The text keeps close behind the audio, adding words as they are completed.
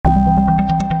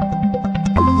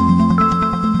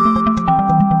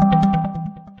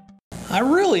I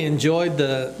really enjoyed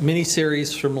the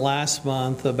mini-series from last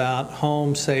month about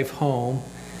Home, Safe Home.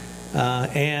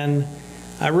 And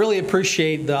I really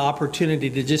appreciate the opportunity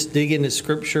to just dig into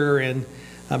Scripture and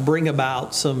bring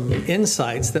about some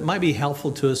insights that might be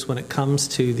helpful to us when it comes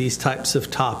to these types of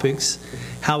topics,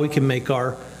 how we can make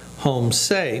our home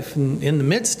safe. And in the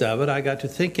midst of it, I got to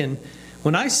thinking,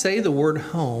 when I say the word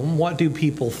home, what do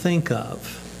people think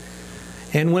of?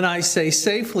 And when I say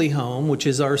Safely Home, which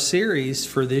is our series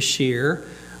for this year,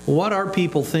 what are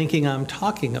people thinking I'm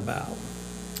talking about?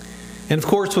 And of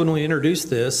course, when we introduced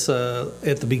this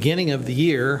at the beginning of the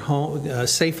year,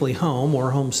 Safely Home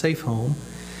or Home Safe Home,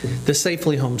 the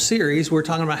Safely Home series, we're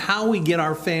talking about how we get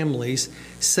our families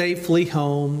safely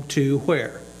home to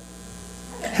where?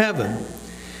 Heaven.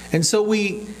 And so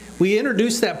we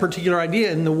introduced that particular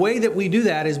idea, and the way that we do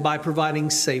that is by providing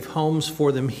safe homes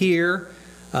for them here,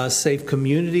 safe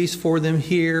communities for them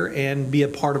here, and be a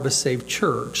part of a safe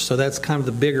church. So that's kind of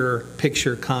the bigger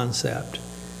picture concept.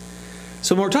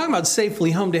 So when we're talking about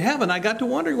safely home to heaven, I got to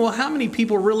wondering, well, how many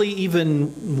people really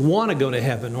even want to go to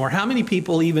heaven? Or how many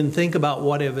people even think about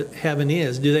what heaven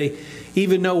is? Do they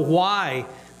even know why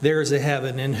there's a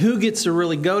heaven? And who gets to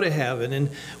really go to heaven? And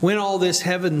when all this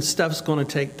heaven stuff's going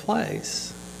to take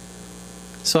place?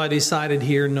 So I decided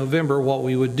here in November what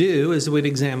we would do is we'd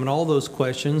examine all those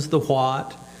questions, the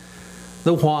what,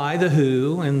 the why, the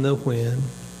who, and the when,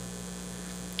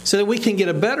 so that we can get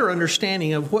a better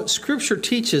understanding of what Scripture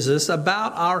teaches us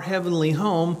about our heavenly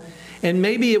home, and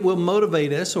maybe it will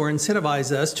motivate us or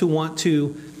incentivize us to want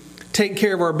to take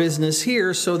care of our business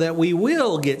here so that we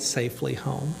will get safely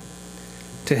home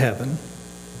to heaven.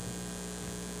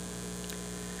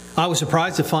 I was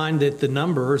surprised to find that the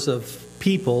numbers of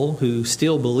people who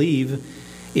still believe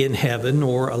in heaven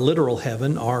or a literal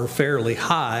heaven are fairly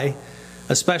high,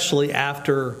 especially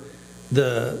after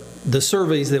the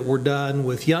surveys that were done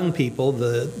with young people,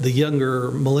 the younger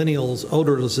millennials,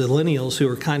 older zillennials who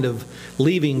are kind of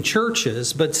leaving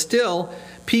churches. But still,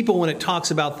 people, when it talks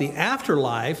about the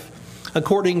afterlife,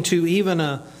 according to even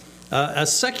a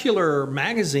secular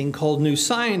magazine called New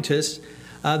Scientist,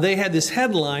 they had this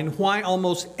headline, "Why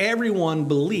Almost Everyone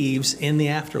Believes in the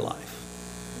Afterlife."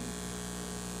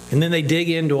 And then they dig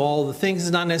into all the things.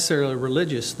 It's not necessarily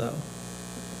religious, though.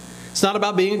 It's not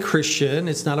about being a Christian.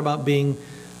 It's not about being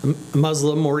a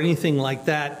Muslim or anything like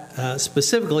that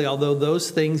specifically, although those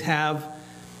things have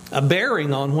a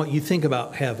bearing on what you think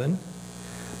about heaven.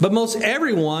 But most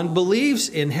everyone believes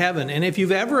in heaven. And if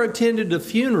you've ever attended a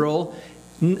funeral,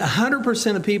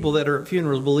 100% of people that are at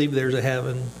funerals believe there's a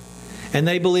heaven. And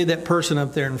they believe that person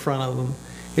up there in front of them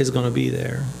is going to be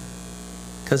there.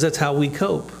 Because that's how we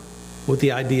cope with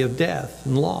the idea of death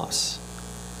and loss.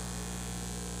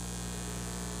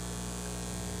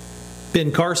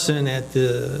 Ben Carson at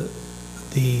the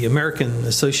American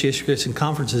Association of Christian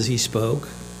Conferences, he spoke.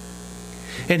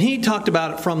 And he talked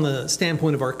about it from the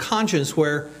standpoint of our conscience,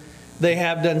 where they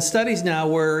have done studies now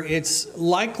where it's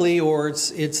likely, or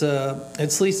it's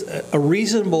at least a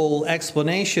reasonable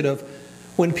explanation of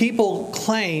when people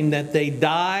claim that they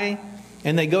die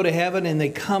and they go to heaven and they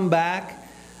come back.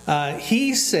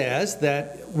 He says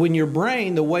that when your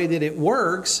brain, the way that it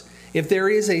works, if there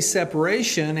is a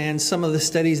separation, and some of the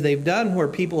studies they've done where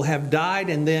people have died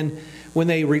and then when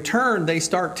they return, they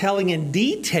start telling in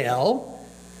detail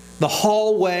the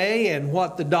hallway and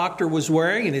what the doctor was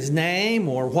wearing and his name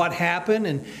or what happened.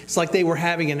 And it's like they were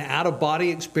having an out-of-body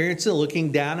experience and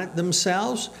looking down at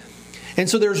themselves. And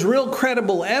so there's real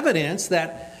credible evidence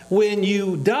that when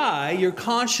you die, your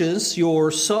conscience, your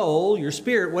soul, your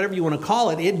spirit, whatever you want to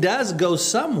call it, it does go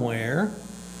somewhere.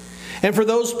 And for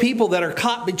those people that are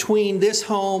caught between this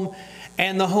home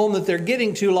and the home that they're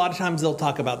getting to, a lot of times they'll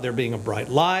talk about there being a bright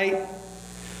light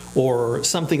or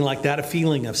something like that, a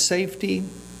feeling of safety.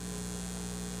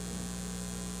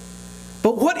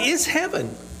 But what is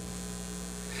heaven?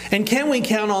 And can we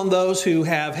count on those who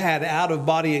have had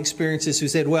out-of-body experiences who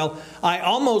said, well, I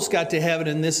almost got to heaven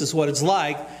and this is what it's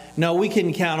like? No, we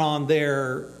can count on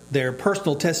their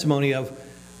personal testimony of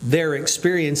their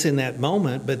experience in that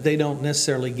moment, but they don't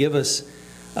necessarily give us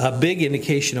a big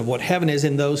indication of what heaven is.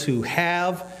 And those who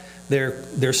have,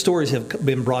 their stories have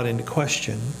been brought into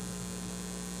question.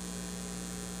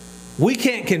 We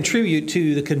can't contribute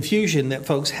to the confusion that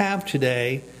folks have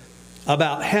today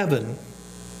about heaven.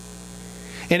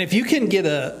 And if you can get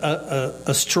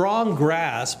a strong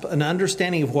grasp, an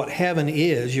understanding of what heaven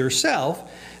is yourself,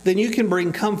 then you can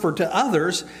bring comfort to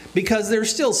others, because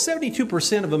there's still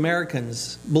 72% of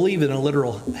Americans believe in a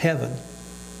literal heaven.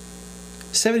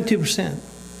 72%.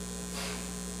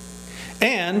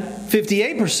 And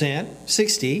 58%,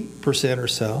 60% or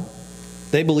so,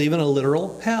 they believe in a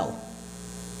literal hell.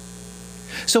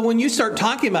 So when you start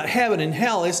talking about heaven and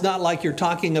hell, it's not like you're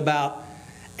talking about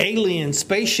alien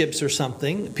spaceships or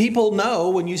something. People know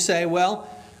when you say, well,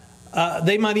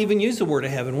 they might even use the word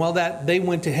of heaven. Well, that they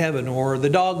went to heaven, or the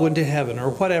dog went to heaven, or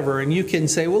whatever. And you can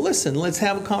say, well, listen, let's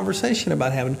have a conversation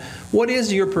about heaven. What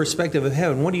is your perspective of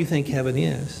heaven? What do you think heaven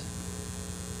is?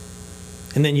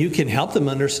 And then you can help them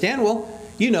understand, well,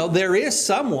 there is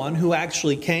someone who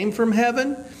actually came from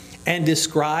heaven and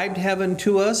described heaven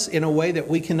to us in a way that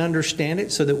we can understand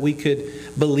it so that we could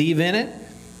believe in it.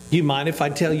 Do you mind if I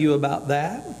tell you about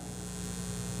that?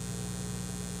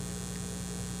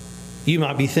 You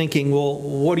might be thinking, well,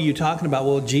 what are you talking about?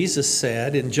 Well, Jesus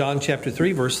said in John chapter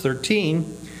 3, verse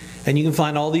 13, and you can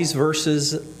find all these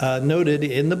verses noted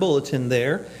in the bulletin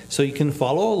there, so you can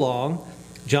follow along.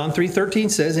 John 3:13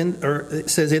 says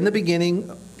in the beginning,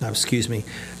 John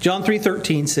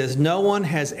 3:13 says, no one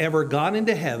has ever gone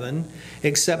into heaven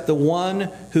except the one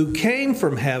who came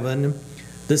from heaven,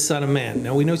 the Son of Man.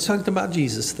 Now we know he's talking about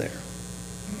Jesus there.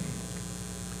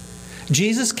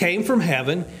 Jesus came from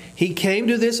heaven. He came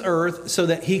to this earth so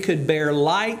that he could bear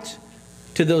light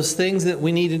to those things that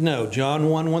we need to know. John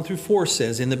 1:1-4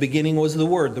 says, in the beginning was the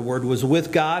Word. The Word was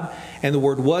with God, and the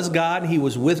Word was God. He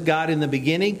was with God in the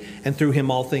beginning, and through him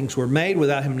all things were made.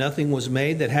 Without him nothing was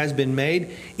made that has been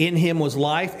made. In him was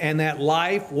life, and that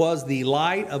life was the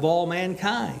light of all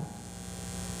mankind.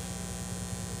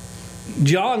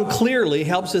 John clearly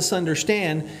helps us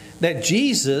understand that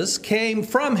Jesus came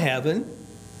from heaven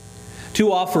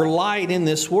to offer light in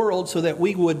this world so that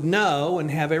we would know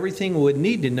and have everything we would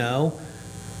need to know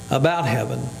about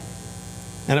heaven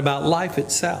and about life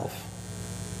itself.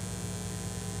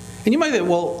 And you might think,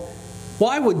 well,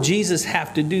 why would Jesus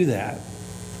have to do that?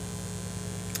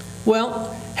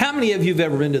 Well, how many of you have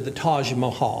ever been to the Taj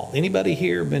Mahal? Anybody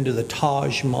here been to the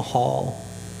Taj Mahal?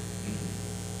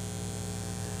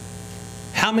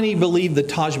 How many believe the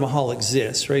Taj Mahal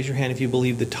exists? Raise your hand if you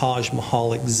believe the Taj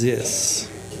Mahal exists.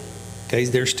 Okay,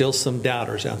 there's still some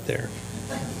doubters out there.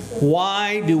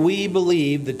 Why do we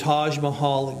believe the Taj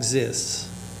Mahal exists?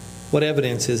 What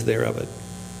evidence is there of it?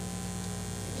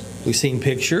 We've seen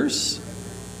pictures,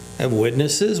 have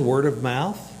witnesses, word of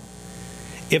mouth.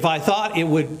 If I thought it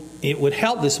would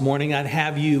help this morning, I'd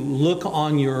have you look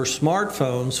on your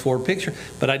smartphones for a picture,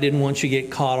 but I didn't want you to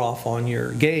get caught off on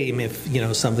your game. If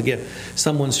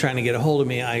someone's trying to get a hold of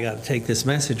me, I got to take this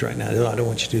message right now. I don't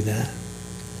want you to do that.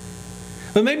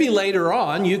 But maybe later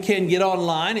on you can get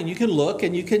online and you can look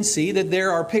and you can see that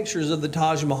there are pictures of the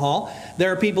Taj Mahal.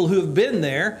 There are people who have been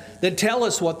there that tell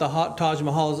us what the Taj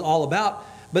Mahal is all about.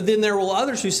 But then there will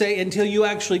others who say until you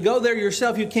actually go there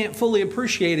yourself, you can't fully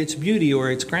appreciate its beauty or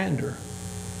its grandeur.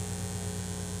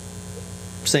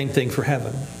 Same thing for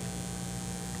heaven.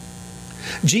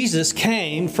 Jesus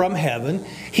came from heaven.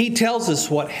 He tells us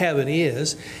what heaven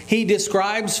is. He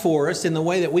describes for us in the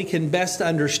way that we can best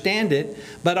understand it,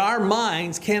 but our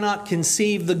minds cannot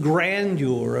conceive the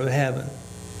grandeur of heaven.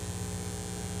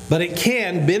 But it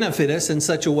can benefit us in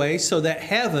such a way so that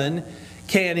heaven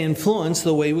can influence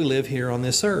the way we live here on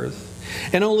this earth.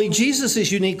 And only Jesus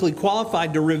is uniquely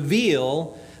qualified to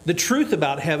reveal the truth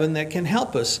about heaven that can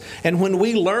help us. And when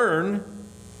we learn,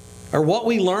 or what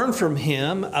we learn from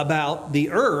him about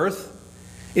the earth,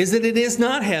 is that it is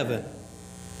not heaven.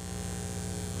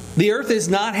 The earth is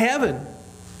not heaven.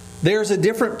 There's a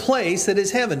different place that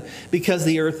is heaven, because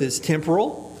the earth is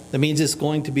temporal. That means it's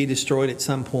going to be destroyed at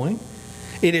some point.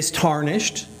 It is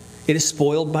tarnished. It is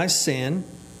spoiled by sin.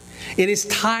 It is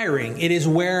tiring. It is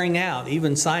wearing out.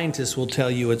 Even scientists will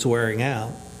tell you it's wearing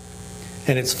out.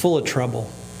 And it's full of trouble.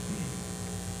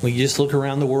 When you just look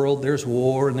around the world, there's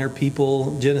war and there are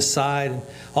people, genocide, and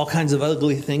all kinds of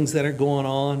ugly things that are going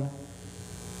on.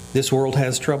 This world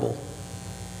has trouble.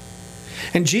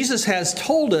 And Jesus has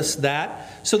told us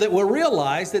that so that we'll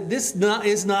realize that this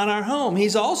is not our home.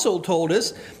 He's also told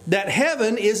us that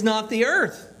heaven is not the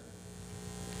earth,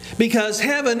 because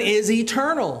heaven is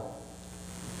eternal.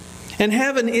 And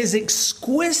heaven is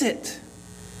exquisite.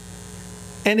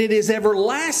 And it is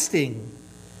everlasting.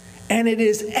 And it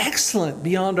is excellent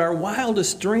beyond our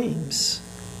wildest dreams.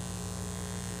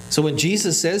 So when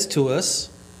Jesus says to us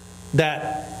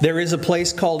that there is a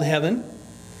place called heaven,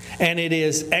 and it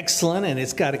is excellent, and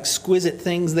it's got exquisite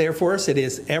things there for us, it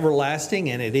is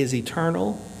everlasting, and it is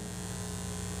eternal,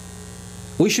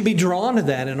 we should be drawn to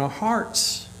that in our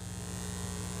hearts.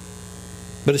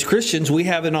 But as Christians, we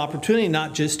have an opportunity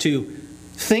not just to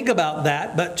think about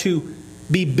that, but to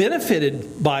be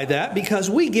benefited by that, because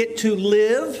we get to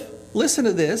live, listen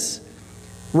to this,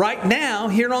 right now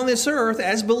here on this earth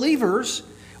as believers.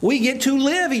 We get to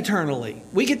live eternally.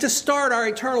 We get to start our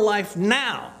eternal life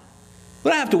now.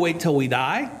 We don't have to wait till we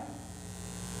die.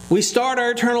 We start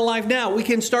our eternal life now. We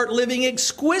can start living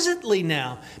exquisitely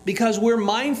now because we're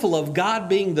mindful of God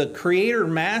being the creator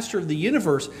and master of the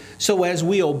universe. So as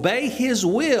we obey His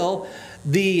will,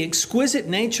 the exquisite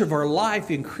nature of our life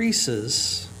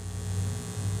increases.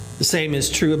 The same is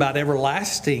true about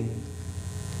everlasting.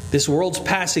 This world's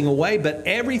passing away, but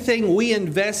everything we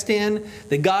invest in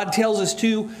that God tells us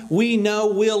to, we know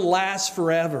will last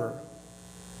forever.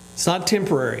 It's not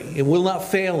temporary. It will not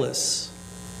fail us.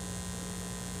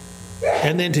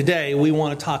 And then today we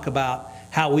want to talk about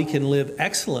how we can live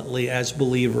excellently as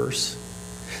believers.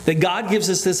 That God gives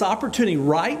us this opportunity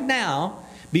right now,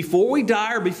 before we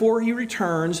die or before He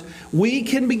returns, we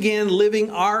can begin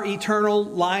living our eternal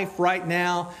life right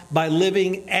now by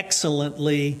living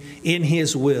excellently in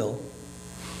His will.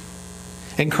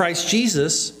 And Christ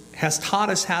Jesus has taught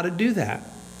us how to do that.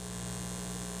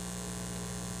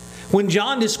 When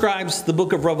John describes the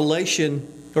book of Revelation,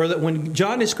 or that when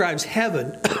John describes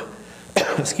heaven,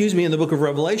 in the book of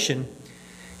Revelation,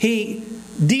 he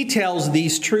details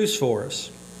these truths for us.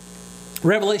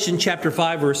 Revelation chapter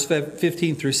 5, verse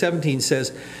 15 through 17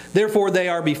 says, "Therefore they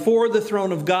are before the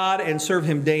throne of God and serve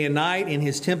Him day and night in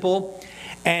His temple.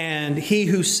 And He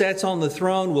who sits on the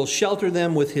throne will shelter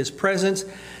them with His presence.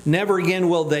 Never again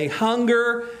will they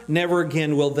hunger, never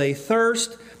again will they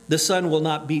thirst. The sun will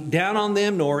not beat down on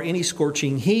them, nor any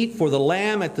scorching heat. For the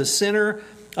Lamb at the center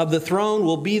of the throne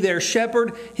will be their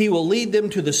shepherd. He will lead them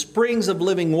to the springs of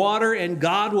living water, and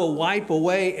God will wipe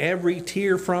away every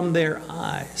tear from their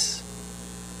eyes."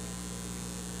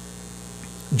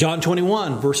 John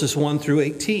 21, verses 1 through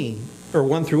 18, or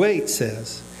 1 through 8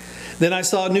 says, "Then I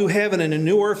saw a new heaven and a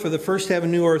new earth, for the first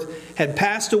heaven and new earth had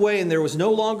passed away, and there was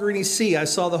no longer any sea. I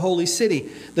saw the holy city,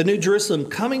 the new Jerusalem,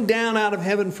 coming down out of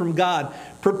heaven from God,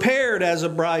 prepared as a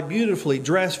bride beautifully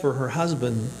dressed for her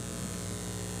husband.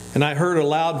 And I heard a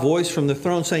loud voice from the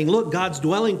throne saying, 'Look, God's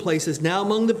dwelling place is now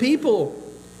among the people,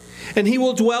 and He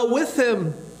will dwell with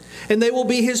them, and they will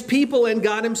be His people, and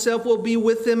God Himself will be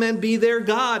with them and be their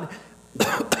God.'"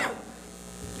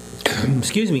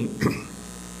 Excuse me.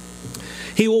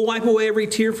 "He will wipe away every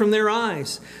tear from their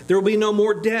eyes. There will be no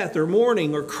more death or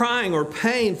mourning or crying or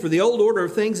pain, for the old order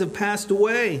of things have passed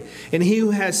away. And he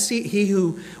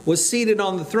who was seated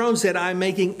on the throne said, 'I am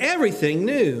making everything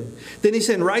new.' Then He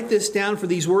said, 'Write this down, for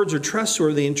these words are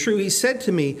trustworthy and true.' He said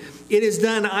to me, 'It is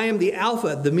done. I am the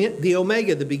Alpha, the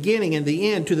Omega, the beginning and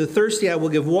the end. To the thirsty I will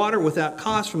give water without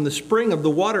cost from the spring of the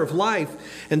water of life.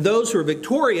 And those who are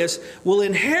victorious will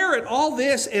inherit all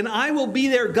this, and I will be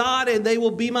their God, and they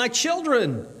will be my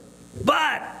children.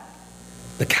 But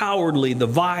the cowardly, the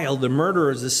vile, the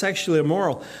murderers, the sexually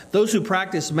immoral, those who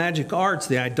practice magic arts,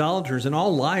 the idolaters, and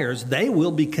all liars, they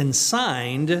will be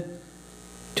consigned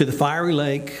to the fiery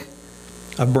lake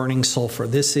of burning sulfur.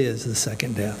 This is the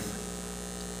second death."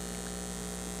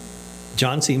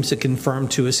 John seems to confirm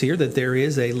to us here that there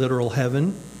is a literal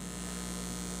heaven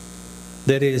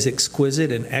that is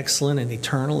exquisite and excellent and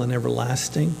eternal and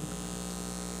everlasting.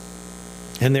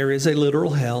 And there is a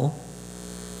literal hell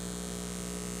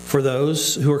for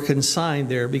those who are consigned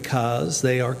there because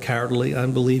they are cowardly,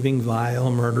 unbelieving, vile,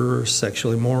 murderers,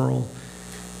 sexually immoral,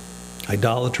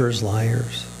 idolaters,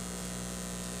 liars.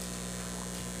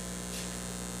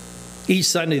 Each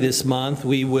Sunday this month,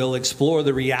 we will explore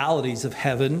the realities of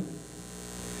heaven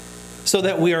so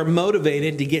that we are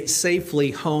motivated to get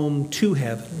safely home to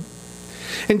heaven.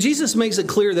 And Jesus makes it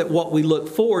clear that what we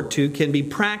look forward to can be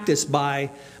practiced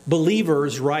by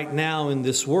believers right now in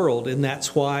this world, and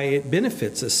that's why it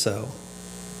benefits us so.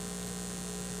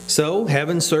 So,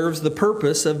 heaven serves the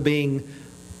purpose of being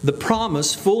the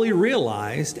promise fully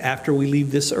realized after we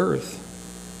leave this earth.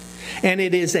 And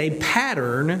it is a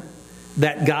pattern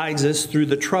that guides us through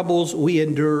the troubles we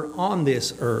endure on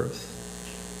this earth.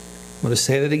 I'm going to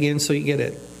say that again so you get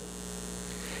it.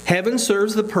 Heaven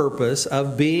serves the purpose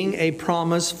of being a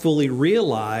promise fully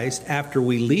realized after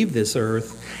we leave this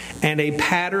earth, and a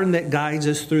pattern that guides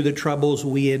us through the troubles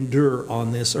we endure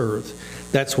on this earth.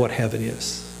 That's what heaven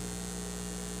is.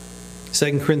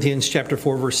 2 Corinthians chapter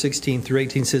 4, verse 16 through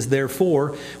 18 says,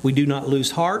 "Therefore we do not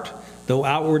lose heart. Though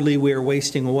outwardly we are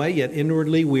wasting away, yet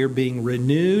inwardly we are being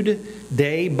renewed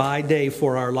day by day,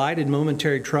 for our light and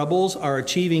momentary troubles are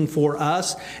achieving for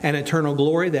us an eternal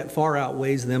glory that far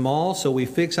outweighs them all. So we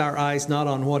fix our eyes not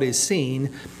on what is seen,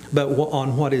 but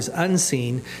on what is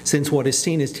unseen, since what is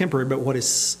seen is temporary, but what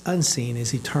is unseen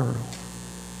is eternal."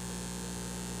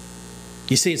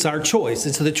 You see, it's our choice.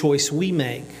 It's the choice we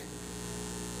make.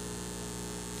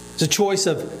 It's a choice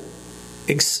of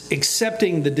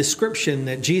accepting the description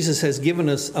that Jesus has given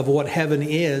us of what heaven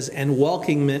is and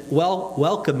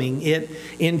welcoming it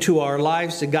into our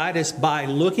lives to guide us by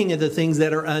looking at the things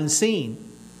that are unseen.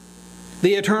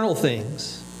 the eternal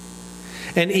things.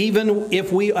 And even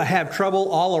if we have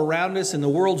trouble all around us and the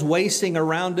world's wasting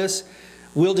around us,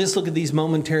 we'll just look at these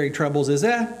momentary troubles as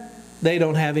they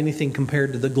don't have anything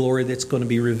compared to the glory that's going to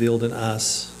be revealed in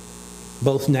us,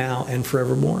 both now and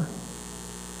forevermore.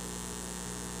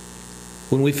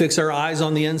 When we fix our eyes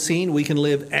on the unseen, we can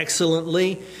live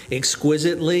excellently,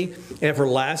 exquisitely,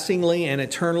 everlastingly, and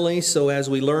eternally. So as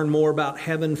we learn more about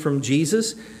heaven from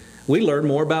Jesus, we learn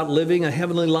more about living a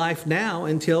heavenly life now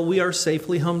until we are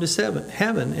safely home to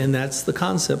heaven. And that's the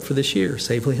concept for this year,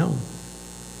 safely home.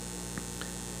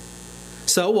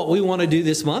 So what we want to do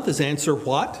this month is answer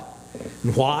what,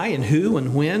 and why, and who,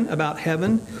 and when about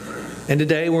heaven. And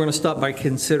today we're going to start by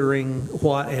considering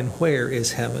what and where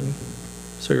is heaven.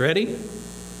 So you ready?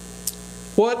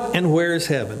 What and where is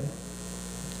heaven?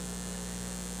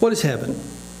 What is heaven?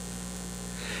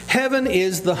 Heaven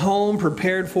is the home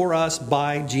prepared for us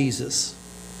by Jesus,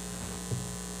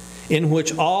 in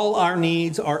which all our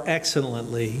needs are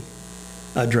excellently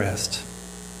addressed.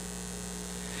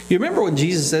 You remember when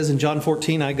Jesus says in John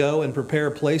 14, I go and prepare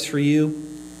a place for you,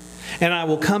 and I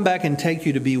will come back and take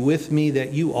you to be with me,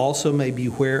 that you also may be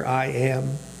where I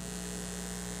am.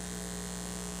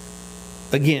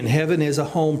 Again, heaven is a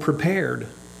home prepared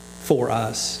for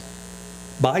us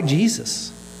by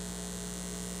Jesus.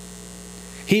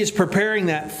 He is preparing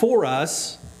that for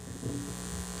us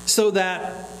so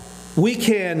that we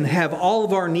can have all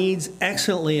of our needs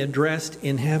excellently addressed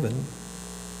in heaven.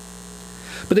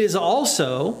 But it is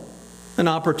also an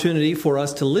opportunity for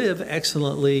us to live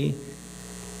excellently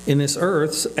in this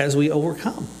earth as we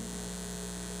overcome.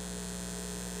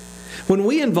 When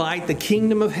we invite the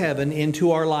kingdom of heaven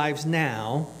into our lives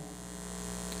now,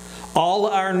 all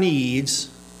our needs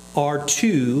are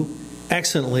too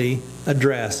excellently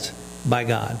addressed by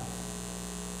God.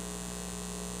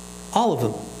 All of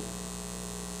them.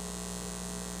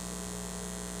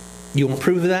 You want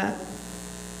proof of that?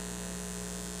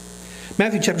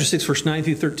 Matthew chapter 6, verse 9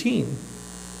 through 13.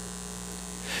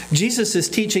 Jesus is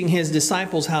teaching his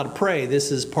disciples how to pray.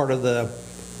 This is part of the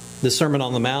Sermon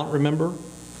on the Mount, remember?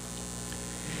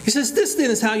 He says, this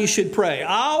then is how you should pray.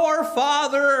 Our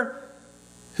Father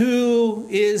who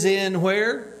is in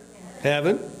where?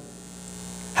 Heaven.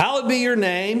 Hallowed be your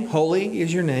name. Holy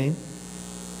is your name.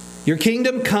 Your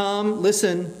kingdom come.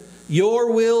 Listen,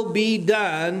 your will be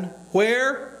done.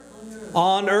 Where?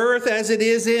 On earth as it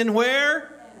is in where?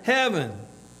 Heaven.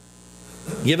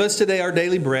 Give us today our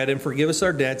daily bread, and forgive us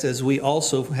our debts as we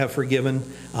also have forgiven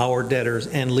our debtors.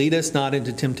 And lead us not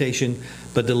into temptation,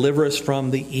 but deliver us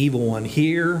from the evil one.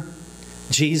 Here,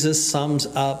 Jesus sums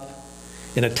up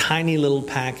in a tiny little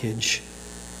package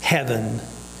heaven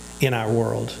in our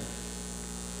world.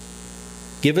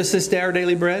 Give us this day our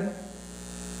daily bread.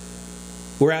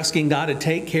 We're asking God to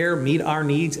take care, meet our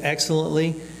needs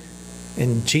excellently.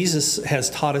 And Jesus has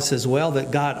taught us as well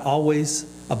that God always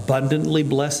abundantly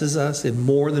blesses us in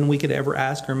more than we could ever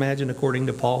ask or imagine, according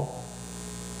to Paul.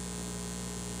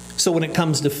 So when it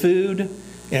comes to food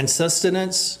and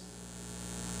sustenance,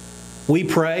 we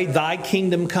pray, thy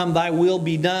kingdom come, thy will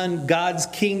be done. God's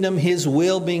kingdom, his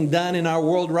will being done in our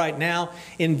world right now,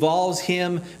 involves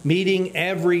him meeting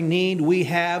every need we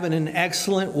have in an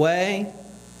excellent way.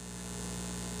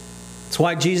 That's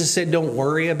why Jesus said, don't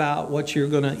worry about what you're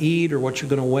going to eat or what you're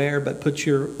going to wear, but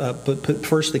put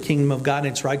first the kingdom of God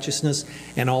and its righteousness,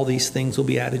 and all these things will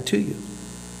be added to you.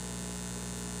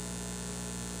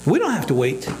 We don't have to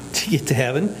wait to get to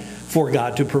heaven for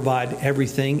God to provide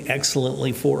everything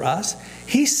excellently for us.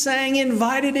 He's saying,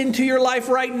 invite it into your life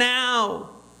right now,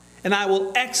 and I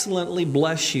will excellently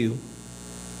bless you.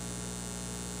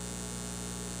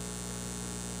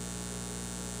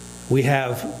 We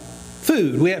have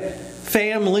food. We have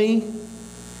family.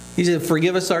 He said,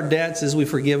 forgive us our debts as we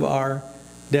forgive our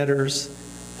debtors.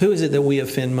 Who is it that we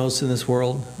offend most in this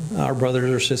world? Our brothers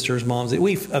or sisters, moms.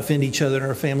 We offend each other in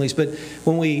our families. But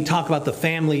when we talk about the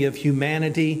family of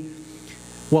humanity,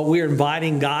 what we're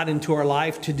inviting God into our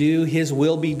life to do, his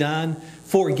will be done.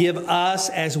 Forgive us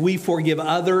as we forgive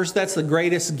others. That's the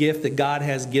greatest gift that God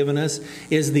has given us,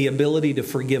 is the ability to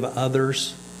forgive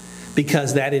others,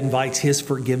 because that invites his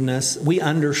forgiveness. We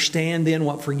understand then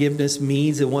what forgiveness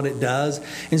means and what it does.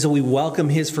 And so we welcome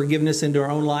his forgiveness into our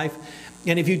own life.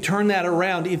 And if you turn that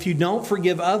around, if you don't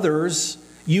forgive others,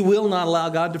 you will not allow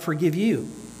God to forgive you.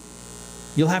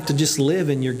 You'll have to just live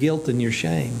in your guilt and your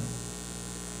shame.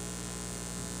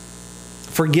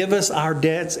 Forgive us our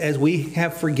debts as we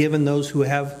have forgiven those who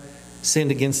have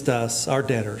sinned against us, our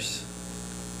debtors.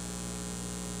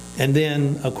 And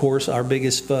then, of course, our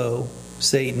biggest foe,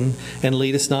 Satan, and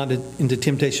lead us not into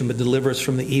temptation, but deliver us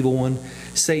from the evil one.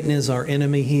 Satan is our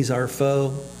enemy. He's our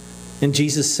foe. And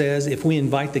Jesus says if we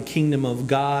invite the kingdom of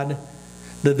God,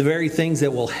 the very things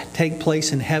that will take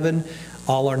place in heaven,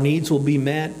 all our needs will be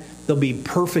met. There'll be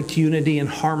perfect unity and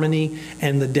harmony,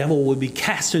 and the devil will be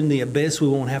cast in the abyss. We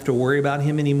won't have to worry about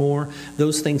him anymore.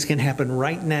 Those things can happen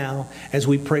right now as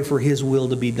we pray for his will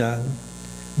to be done.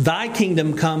 Thy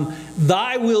kingdom come,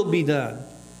 thy will be done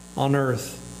on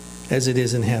earth as it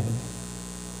is in heaven.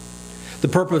 The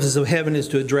purpose of heaven is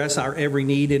to address our every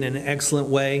need in an excellent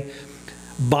way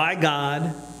by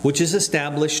God, which is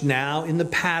established now in the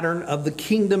pattern of the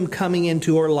kingdom coming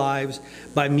into our lives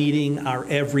by meeting our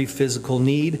every physical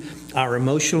need, our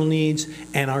emotional needs,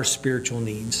 and our spiritual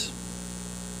needs.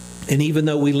 And even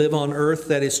though we live on earth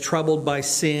that is troubled by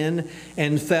sin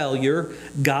and failure,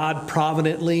 God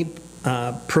providently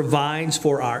provides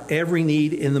for our every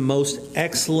need in the most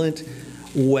excellent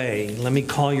way. Let me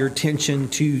call your attention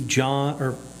to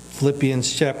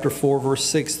Philippians chapter 4, verse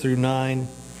 6 through 9.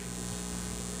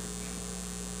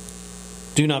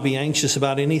 Do not be anxious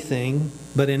about anything,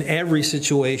 but in every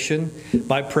situation,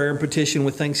 by prayer and petition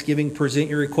with thanksgiving, present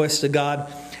your requests to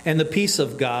God, and the peace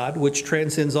of God, which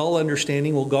transcends all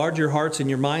understanding, will guard your hearts and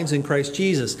your minds in Christ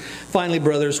Jesus. Finally,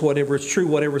 brothers, whatever is true,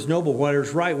 whatever is noble, whatever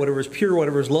is right, whatever is pure,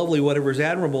 whatever is lovely, whatever is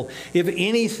admirable, if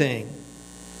anything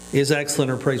is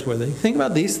excellent or praiseworthy, think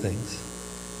about these things.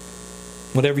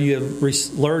 Whatever you have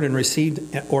learned and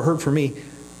received or heard from me,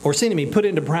 or seen in me, put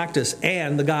into practice,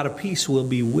 and the God of peace will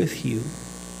be with you.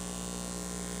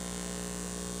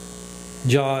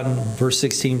 John, verse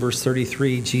 16, verse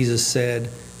 33, Jesus said,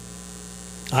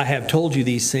 I have told you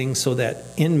these things so that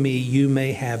in me you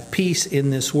may have peace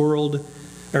in this world.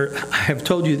 Or I have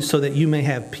told you so that you may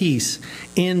have peace.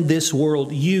 In this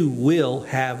world you will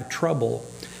have trouble.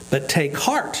 But take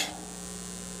heart.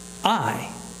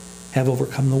 I have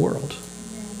overcome the world.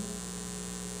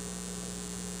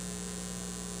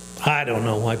 I don't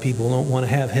know why people don't want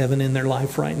to have heaven in their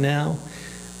life right now,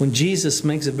 when Jesus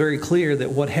makes it very clear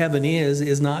that what heaven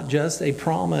is not just a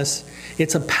promise,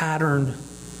 it's a pattern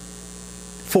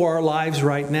for our lives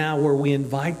right now where we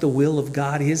invite the will of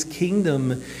God, his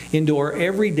kingdom, into our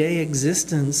everyday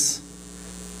existence,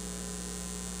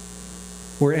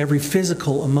 where every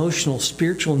physical, emotional,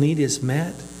 spiritual need is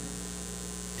met.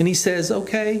 And he says,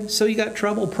 okay, so you got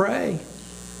trouble, pray.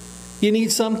 You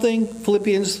need something?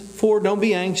 Philippians 4, don't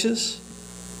be anxious.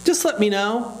 Just let me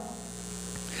know.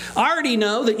 I already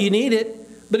know that you need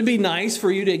it, but it'd be nice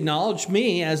for you to acknowledge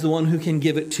me as the one who can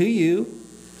give it to you.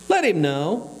 Let him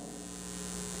know.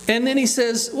 And then he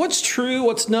says, what's true,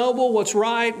 what's noble, what's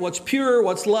right, what's pure,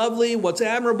 what's lovely, what's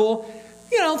admirable.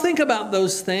 Think about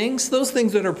those things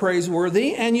that are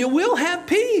praiseworthy, and you will have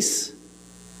peace.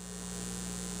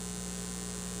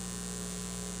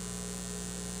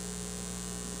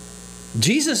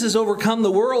 Jesus has overcome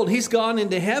the world. He's gone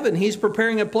into heaven. He's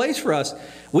preparing a place for us.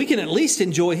 We can at least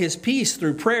enjoy his peace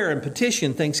through prayer and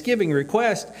petition, thanksgiving,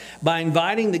 request, by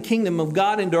inviting the kingdom of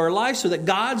God into our life so that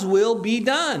God's will be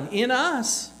done in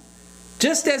us,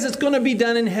 just as it's going to be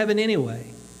done in heaven anyway.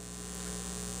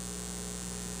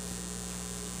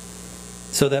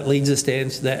 So that leads us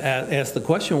to ask the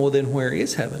question, well, then where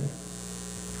is heaven?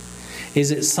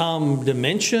 Is it some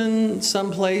dimension,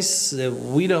 someplace that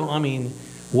we don't,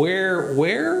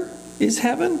 where is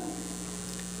heaven?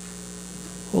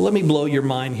 Well, let me blow your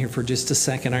mind here for just a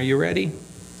second. Are you ready?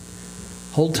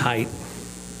 Hold tight.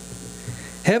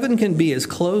 Heaven can be as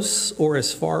close or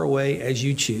as far away as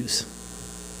you choose.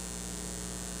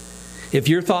 If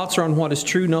your thoughts are on what is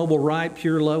true, noble, right,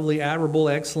 pure, lovely, admirable,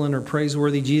 excellent, or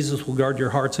praiseworthy, Jesus will guard your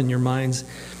hearts and your minds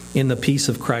in the peace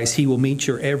of Christ. He will meet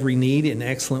your every need in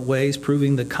excellent ways,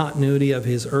 proving the continuity of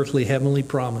his earthly, heavenly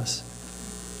promise.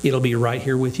 It'll be right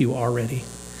here with you already.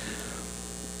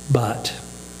 But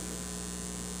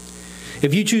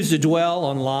if you choose to dwell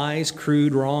on lies,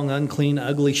 crude, wrong, unclean,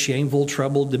 ugly, shameful,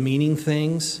 troubled, demeaning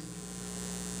things,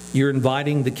 you're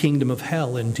inviting the kingdom of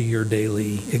hell into your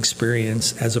daily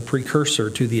experience as a precursor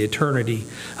to the eternity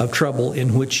of trouble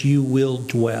in which you will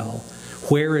dwell.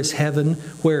 Where is heaven?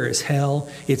 Where is hell?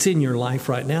 It's in your life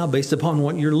right now based upon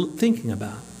what you're thinking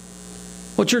about,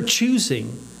 what you're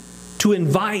choosing to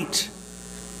invite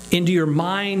into your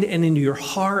mind and into your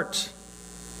heart.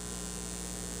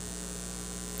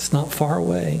 It's not far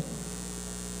away.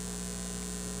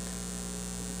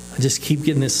 I just keep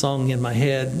getting this song in my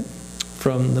head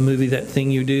from the movie That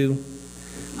Thing You Do.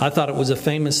 I thought it was a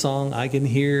famous song. I can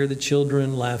hear the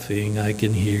children laughing. I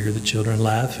can hear the children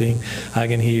laughing. I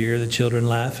can hear the children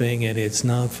laughing. And it's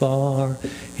not far.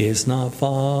 It's not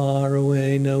far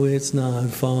away. No, it's not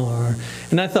far.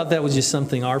 And I thought that was just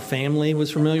something our family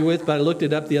was familiar with. But I looked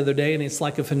it up the other day, and it's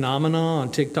like a phenomenon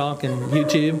on TikTok and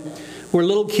YouTube, Where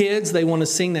little kids, they want to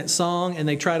sing that song and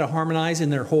they try to harmonize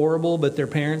and they're horrible, but their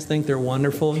parents think they're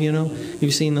wonderful, you know?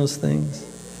 You've seen those things.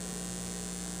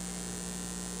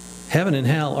 Heaven and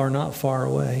hell are not far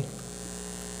away.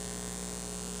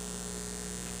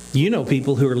 You know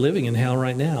people who are living in hell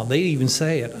right now. They even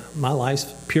say it. My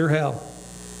life's pure hell.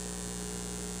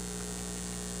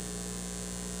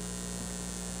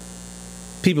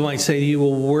 People might say to you,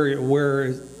 well,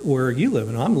 where are you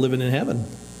living? I'm living in heaven.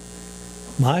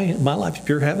 My life's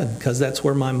pure heaven because that's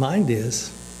where my mind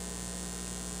is.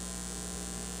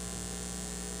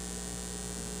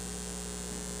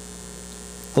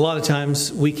 A lot of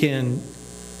times we can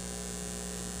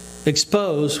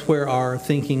expose where our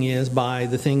thinking is by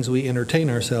the things we entertain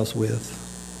ourselves with.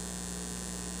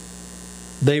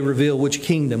 They reveal which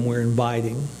kingdom we're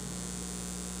inviting.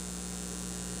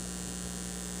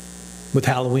 With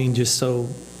Halloween just so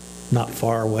not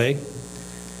far away,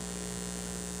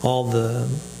 all the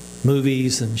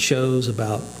movies and shows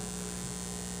about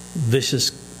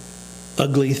vicious,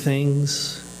 ugly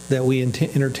things that we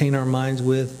entertain our minds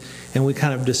with, and we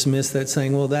kind of dismiss that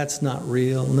saying, well, that's not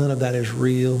real. None of that is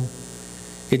real.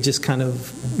 It just kind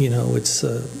of, it's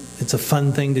a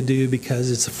fun thing to do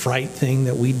because it's a fright thing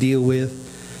that we deal with.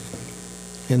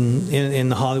 And in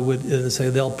the Hollywood, say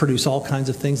they'll produce all kinds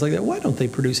of things like that. Why don't they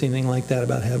produce anything like that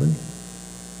about heaven?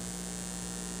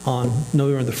 On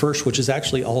November the 1st, which is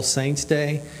actually All Saints'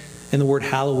 Day. And the word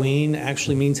Halloween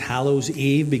actually means Hallows'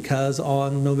 Eve because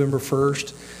on November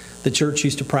 1st, the church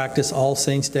used to practice All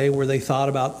Saints' Day where they thought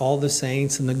about all the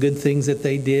saints and the good things that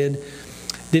they did.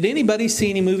 Did anybody see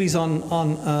any movies on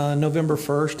November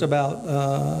 1st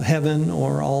about heaven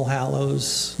or All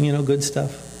Hallows, good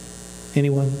stuff?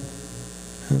 Anyone?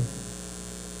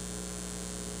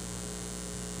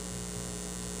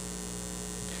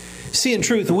 See, in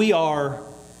truth, we are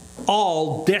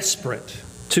all desperate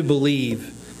to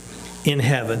believe in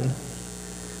heaven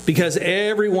because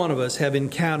every one of us have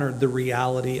encountered the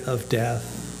reality of death.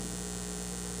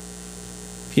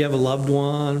 If you have a loved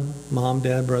one, mom,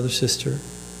 dad, brother, sister,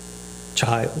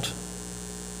 child,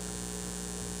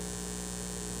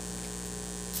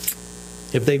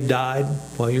 if they've died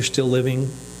while you're still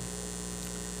living,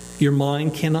 your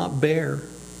mind cannot bear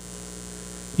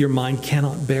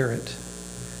it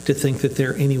to think that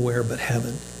they're anywhere but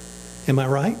heaven. Am I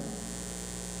right?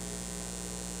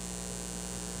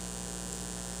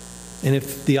 And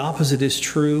if the opposite is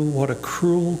true, what a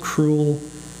cruel, cruel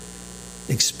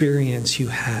experience you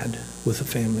had with a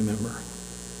family member.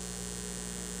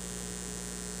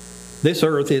 This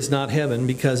earth is not heaven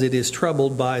because it is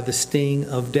troubled by the sting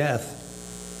of death.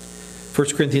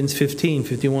 1 Corinthians 15,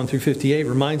 51 through 58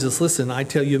 reminds us, listen, I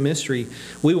tell you a mystery.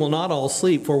 We will not all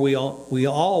sleep, for we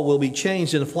all will be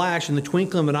changed in a flash, in the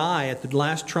twinkling of an eye, at the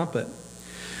last trumpet.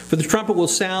 For the trumpet will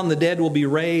sound, the dead will be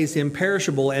raised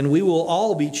imperishable, and we will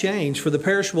all be changed. For the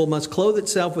perishable must clothe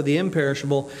itself with the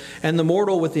imperishable, and the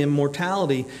mortal with the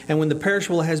immortality. And when the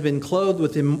perishable has been clothed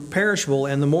with the imperishable,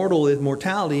 and the mortal with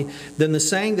mortality, then the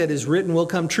saying that is written will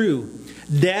come true.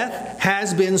 Death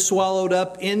has been swallowed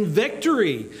up in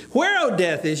victory. Where, O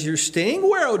death, is your sting?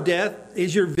 Where, O death,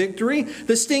 is your victory?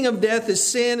 The sting of death is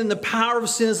sin, and the power of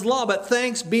sin is law. But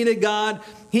thanks be to God,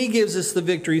 He gives us the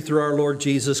victory through our Lord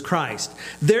Jesus Christ.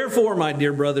 Therefore, my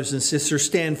dear brothers and sisters,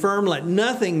 stand firm. Let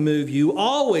nothing move you.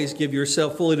 Always give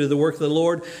yourself fully to the work of the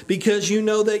Lord, because you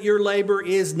know that your labor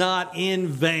is not in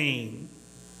vain.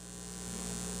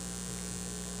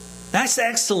 That's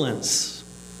excellence.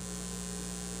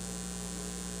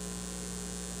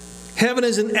 Heaven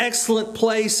is an excellent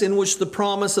place in which the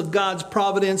promise of God's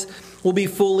providence will be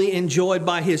fully enjoyed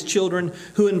by His children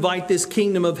who invite this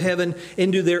kingdom of heaven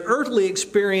into their earthly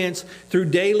experience through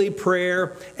daily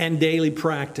prayer and daily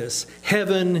practice.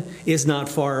 Heaven is not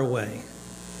far away.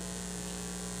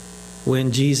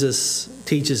 When Jesus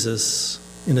teaches us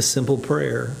in a simple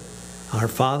prayer, Our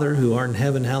Father who art in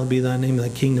heaven, hallowed be thy name, thy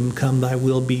kingdom come, thy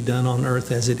will be done on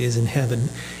earth as it is in heaven.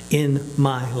 In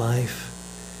my life,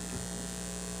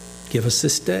 give us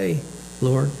this day,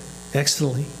 Lord,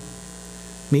 excellently.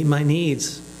 Meet my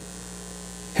needs.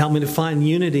 Help me to find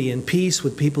unity and peace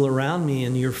with people around me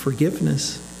and your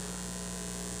forgiveness.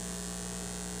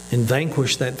 And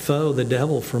vanquish that foe, the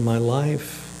devil, from my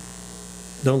life.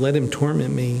 Don't let him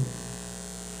torment me.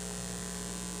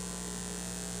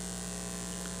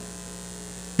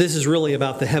 This is really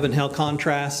about the heaven-hell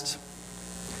contrast.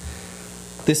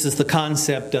 This is the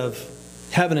concept of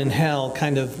heaven and hell,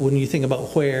 kind of when you think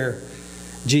about where.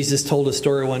 Jesus told a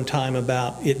story one time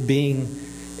about it being,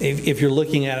 if you're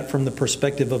looking at it from the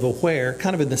perspective of a where,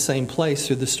 kind of in the same place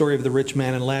through the story of the rich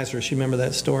man and Lazarus. You remember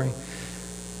that story?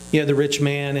 You had the rich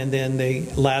man and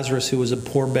then Lazarus, who was a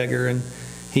poor beggar, and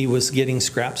he was getting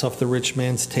scraps off the rich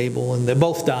man's table, and they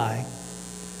both die.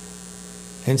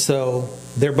 And so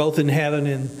they're both in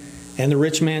heaven, and the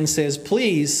rich man says,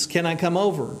 "Please, can I come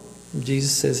over?" And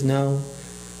Jesus says, "No."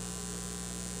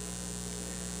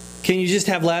 "Can you just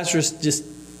have Lazarus just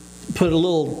put a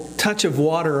little touch of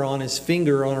water on his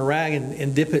finger on a rag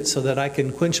and dip it so that I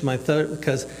can quench my thirst?"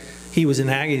 Because he was in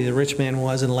agony, the rich man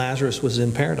was, and Lazarus was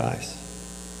in paradise.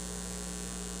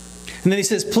 And then he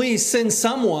says, "Please send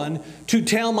someone to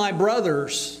tell my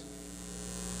brothers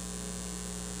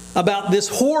about this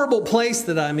horrible place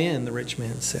that I'm in," the rich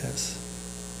man says.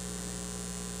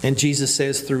 And Jesus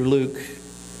says through Luke,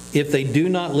 "If they do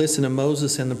not listen to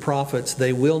Moses and the prophets,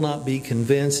 they will not be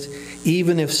convinced,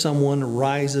 even if someone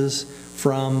rises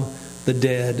from the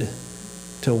dead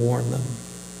to warn them."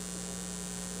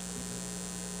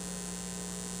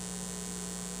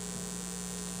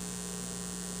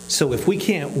 So if we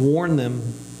can't warn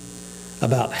them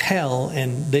about hell,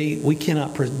 and we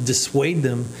cannot dissuade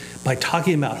them by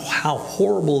talking about how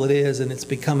horrible it is, and it's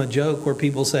become a joke where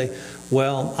people say,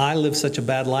 "Well, I live such a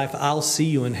bad life, I'll see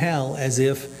you in hell," as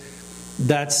if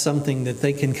that's something that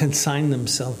they can consign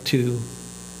themselves to.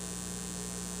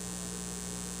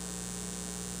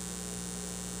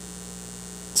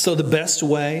 So the best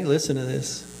way, listen to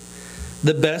this,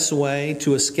 the best way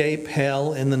to escape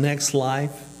hell in the next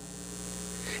life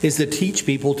is to teach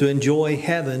people to enjoy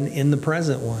heaven in the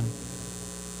present one.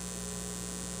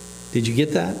 Did you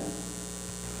get that?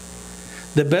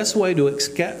 The best way to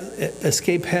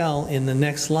escape hell in the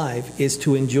next life is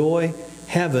to enjoy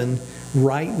heaven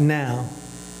right now.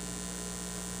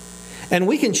 And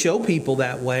we can show people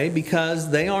that way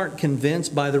because they aren't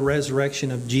convinced by the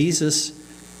resurrection of Jesus,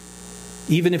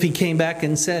 even if he came back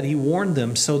and said he warned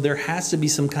them. So there has to be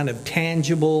some kind of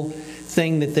tangible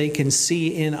thing that they can see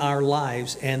in our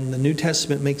lives. And the New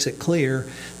Testament makes it clear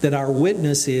that our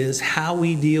witness is how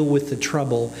we deal with the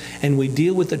trouble. And we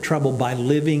deal with the trouble by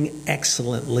living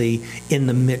excellently in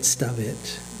the midst of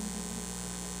it.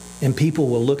 And people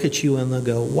will look at you and they'll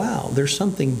go, "Wow, there's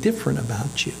something different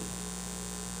about you."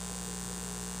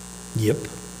 Yep.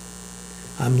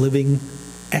 I'm living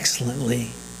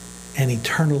excellently and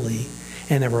eternally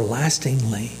and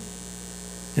everlastingly.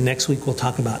 And next week we'll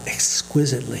talk about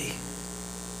exquisitely.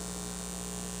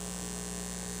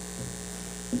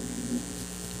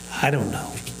 I don't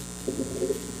know.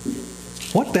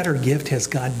 What better gift has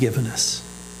God given us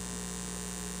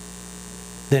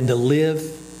than to live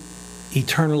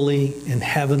eternally and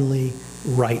heavenly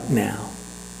right now?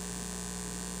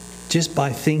 Just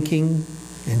by thinking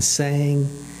and saying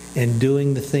and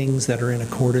doing the things that are in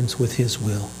accordance with His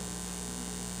will.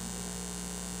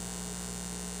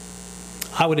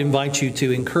 I would invite you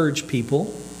to encourage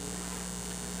people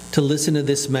to listen to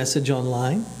this message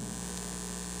online.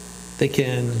 They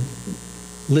can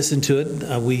listen to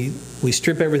it. We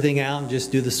strip everything out and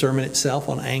just do the sermon itself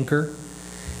on Anchor.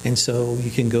 And so you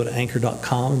can go to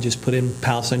anchor.com and just put in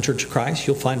Palestine Church of Christ.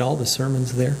 You'll find all the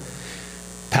sermons there.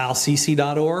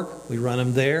 palcc.org, we run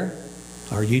them there.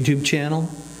 Our YouTube channel,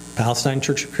 Palestine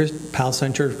Church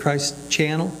of Christ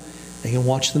channel, they can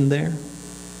watch them there.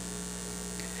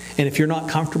 And if you're not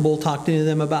comfortable talking to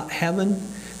them about heaven,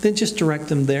 then just direct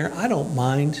them there. I don't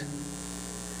mind.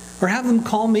 Or have them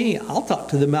call me. I'll talk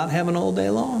to them about heaven all day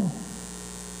long.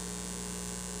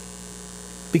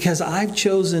 Because I've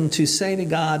chosen to say to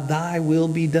God, "Thy will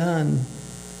be done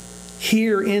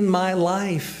here in my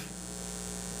life."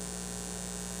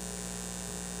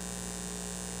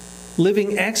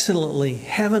 Living excellently,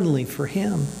 heavenly for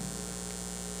Him.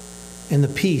 And the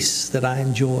peace that I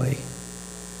enjoy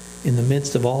in the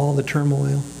midst of all the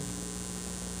turmoil.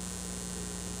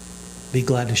 Be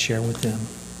glad to share with them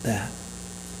that.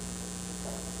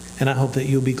 And I hope that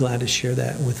you'll be glad to share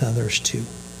that with others too.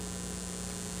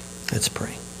 Let's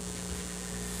pray.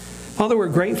 Father, we're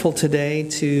grateful today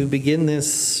to begin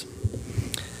this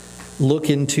look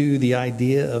into the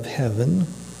idea of heaven.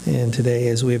 And today,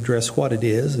 as we address what it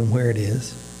is and where it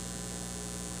is.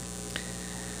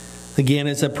 Again,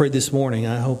 as I prayed this morning,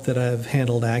 I hope that I've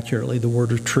handled accurately the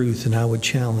word of truth, and I would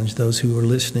challenge those who are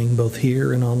listening, both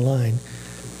here and online,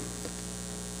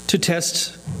 to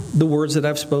test the words that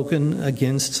I've spoken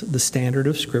against the standard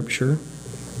of Scripture.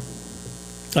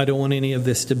 I don't want any of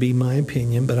this to be my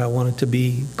opinion, but I want it to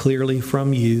be clearly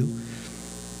from you,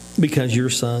 because your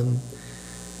Son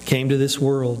came to this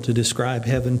world to describe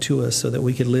heaven to us so that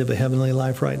we could live a heavenly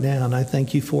life right now, and I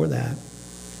thank you for that.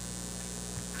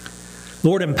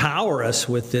 Lord, empower us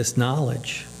with this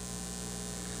knowledge.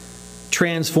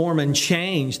 Transform and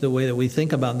change the way that we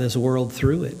think about this world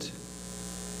through it,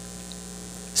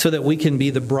 so that we can be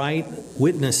the bright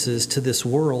witnesses to this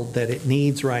world that it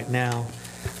needs right now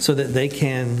so that they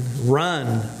can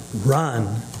run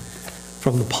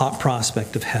from the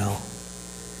prospect of hell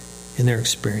in their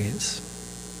experience.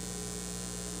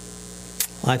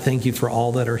 I thank you for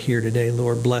all that are here today.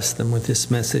 Lord, bless them with this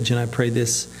message, and I pray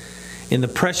this in the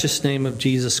precious name of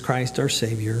Jesus Christ, our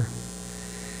Savior.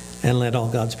 And let all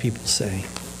God's people say,